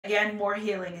again, more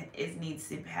healing needs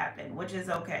to happen, which is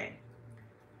okay.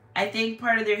 I think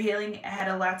part of their healing had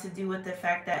a lot to do with the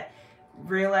fact that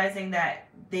realizing that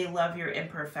they love your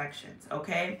imperfections,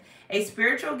 okay? A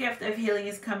spiritual gift of healing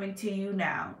is coming to you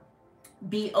now.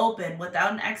 Be open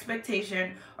without an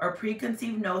expectation or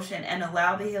preconceived notion and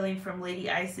allow the healing from Lady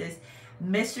Isis,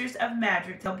 Mistress of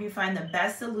Magic, to help you find the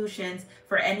best solutions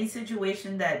for any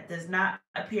situation that does not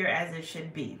appear as it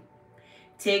should be.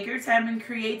 Take your time and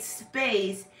create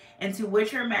space into which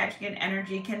her magic and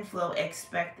energy can flow.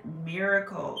 Expect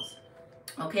miracles.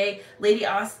 Okay, Lady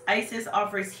Isis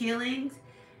offers healing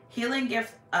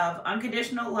gift of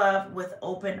unconditional love with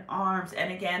open arms.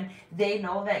 And again, they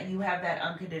know that you have that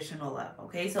unconditional love.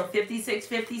 Okay, so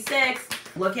 5656,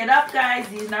 look it up, guys.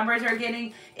 These numbers are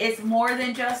getting, it's more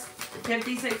than just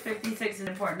 5656 is an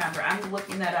important number. I'm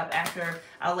looking that up after.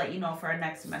 I'll let you know for our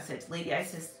next message. Lady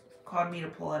Isis called me to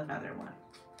pull another one.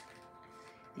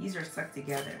 These are stuck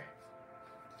together.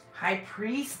 High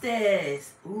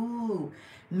Priestess. Ooh.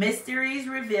 Mysteries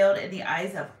revealed in the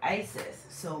eyes of Isis.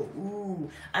 So,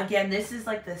 ooh. Again, this is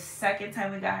like the second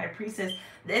time we got High Priestess.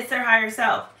 It's their higher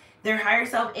self. Their higher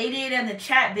self, 88 in the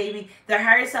chat, baby. Their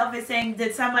higher self is saying,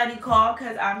 did somebody call?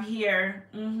 Because I'm here.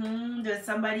 Did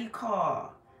somebody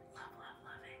call? Love, love,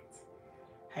 love it.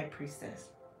 High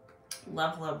Priestess.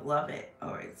 Love, love, love it.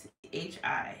 All right.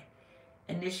 H-I.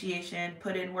 Initiation,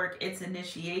 put in work. It's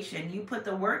initiation. You put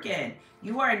the work in.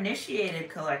 You are initiated,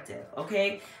 collective.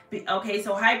 Okay. Okay.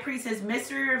 So High Priestess,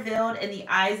 mystery revealed in the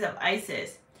eyes of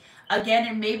Isis. Again,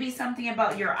 it may be something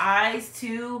about your eyes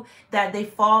too, that they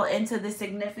fall into the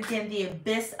significant, the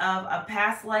abyss of a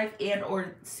past life and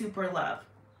or super love.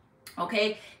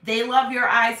 Okay, they love your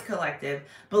eyes, collective.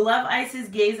 Beloved Isis,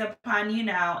 gaze upon you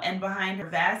now, and behind her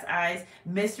vast eyes,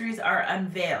 mysteries are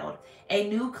unveiled. A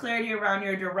new clarity around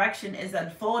your direction is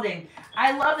unfolding.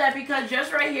 I love that, because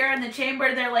just right here in the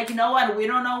chamber, they're like, you know what? We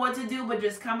don't know what to do, but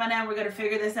just come on in. We're going to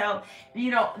figure this out.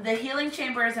 You know, the healing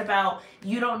chamber is about,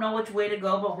 you don't know which way to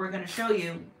go, but we're going to show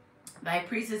you. My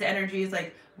priestess energy is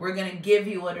like, we're going to give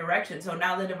you a direction. So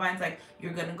now the divine's like,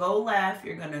 you're going to go left.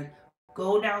 You're going to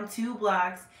go down 2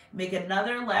 blocks. Make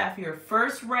another left. Your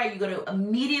first right, you're going to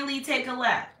immediately take a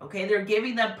left. Okay, they're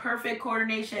giving them perfect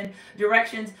coordination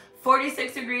directions.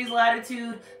 46 degrees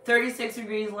latitude, 36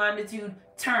 degrees longitude,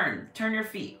 turn your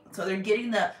feet. So they're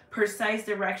getting the precise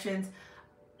directions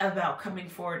about coming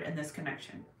forward in this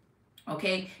connection.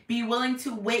 Okay, be willing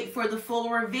to wait for the full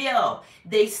reveal.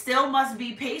 They still must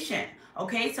be patient.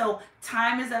 Okay, so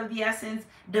time is of the essence.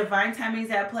 Divine timing is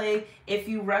at play. If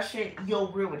you rush it,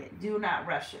 you'll ruin it. Do not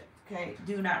rush it. Okay,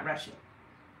 do not rush it.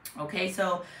 Okay,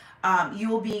 so so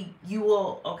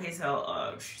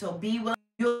be willing.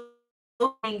 You'll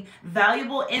gain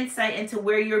valuable insight into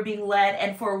where you're being led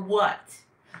and for what.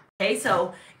 Okay,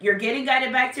 so you're getting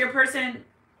guided back to your person.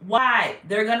 Why?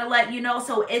 They're going to let you know.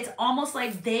 So it's almost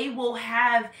like they will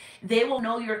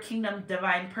know your kingdom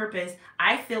divine purpose,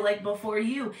 I feel like, before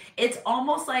you. It's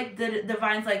almost like the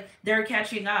divine's like, they're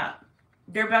catching up.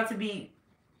 They're about to be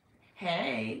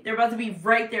right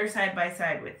there side by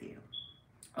side with you.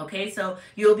 Okay, so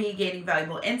you'll be gaining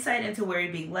valuable insight into where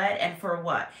you're being led and for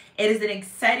what. It is an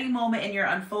exciting moment in your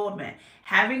unfoldment.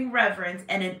 Having reverence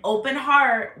and an open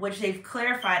heart, which they've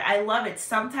clarified. I love it.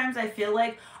 Sometimes I feel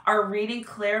like our reading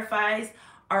clarifies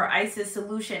our Isis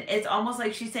solution. It's almost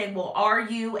like she's saying, well, are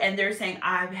you? And they're saying,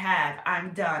 I'm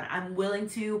done. I'm willing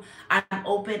to, I'm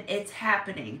open. It's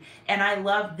happening. And I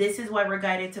love, this is why we're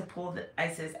guided to pull the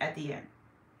Isis at the end.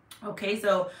 Okay,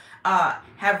 so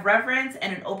have reverence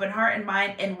and an open heart and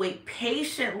mind, and wait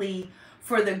patiently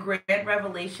for the grand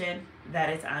revelation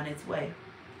that is on its way.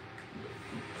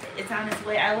 It's on its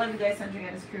way. I love you guys, Sunshine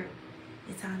Goddess Crew.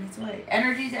 It's on its way.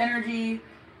 Energy's energy.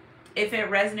 If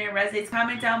it resonates,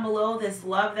 comment down below this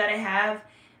love that I have.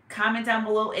 Comment down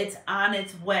below. It's on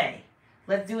its way.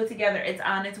 Let's do it together. It's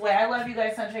on its way. I love you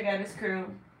guys, Sunshine Goddess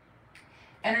Crew.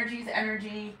 Energy's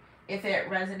energy. If it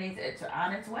resonates, it's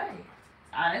on its way.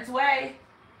 It's on its way.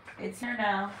 It's here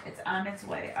now. It's on its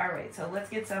way. All right, so let's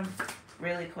get some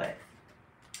really quick.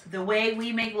 The way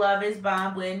we make love is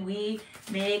bomb when we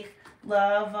make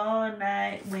love all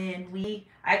night.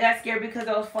 I got scared because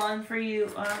I was falling for you.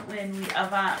 When we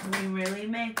really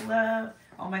make love.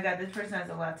 Oh my God, this person has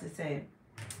a lot to say.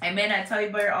 I may not tell you,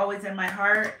 but you're always in my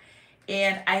heart.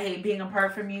 And I hate being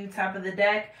apart from you. Top of the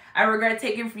deck. I regret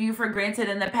taking you for granted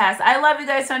in the past. I love you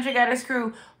guys, Sunshine Goddess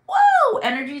Crew. Woo!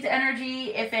 Energy's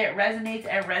energy. If it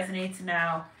resonates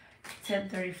now.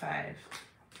 10:35.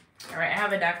 All right, I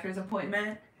have a doctor's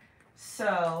appointment.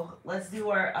 So let's do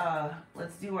our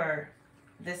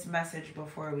this message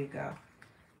before we go.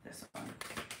 This one.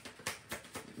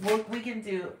 We can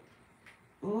do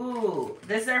Ooh,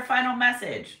 this is our final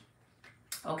message.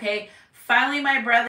 Okay. Finally, my brother